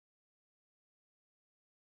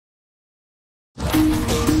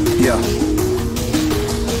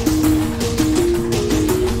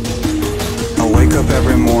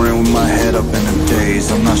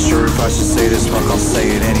days. I'm not sure if I should say this, fuck, I'll say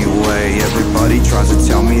it anyway. Everybody tries to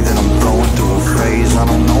tell me that I'm going through a phase. I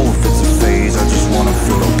don't know if it's a phase, I just wanna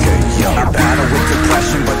feel okay, yeah. I battle with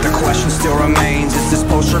depression, but the question still remains: is this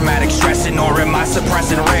post-traumatic stressing, or am I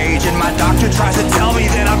suppressing rage? And my doctor tries to tell me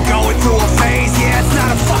that I'm going through a phase. Yeah, it's not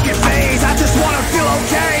a fucking phase, I just wanna feel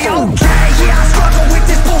okay, okay. Yeah, I struggle with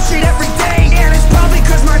this bullshit every day, and it's probably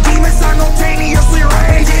cause my demons simultaneously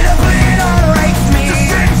rage. It obliterates me, the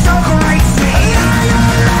sense overrates me.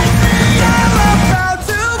 I'm about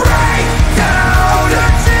to break down,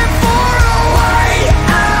 searching for a way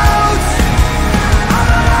out. I'm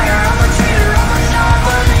a liar, I'm a cheater, I'm a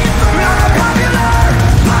non-believer. I'm a popular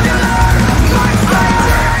monster.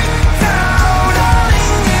 Break down,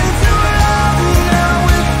 falling into love, now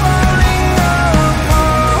we're falling apart.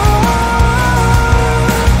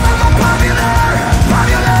 I'm a popular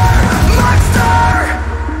monster.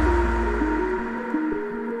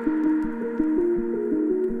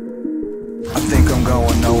 I think I'm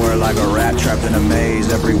going nowhere, like a rat trapped in a maze.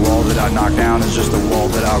 Every wall that I knock down is just a wall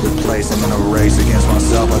that I replace. I'm in a race against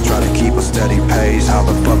myself, I try to keep a steady pace. How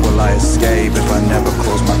the fuck will I escape if I never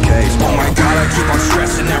close my case? Oh my god, I keep on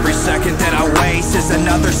stressing. Every second that I waste is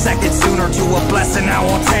another second sooner to a blessing I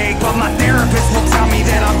won't take. But my therapist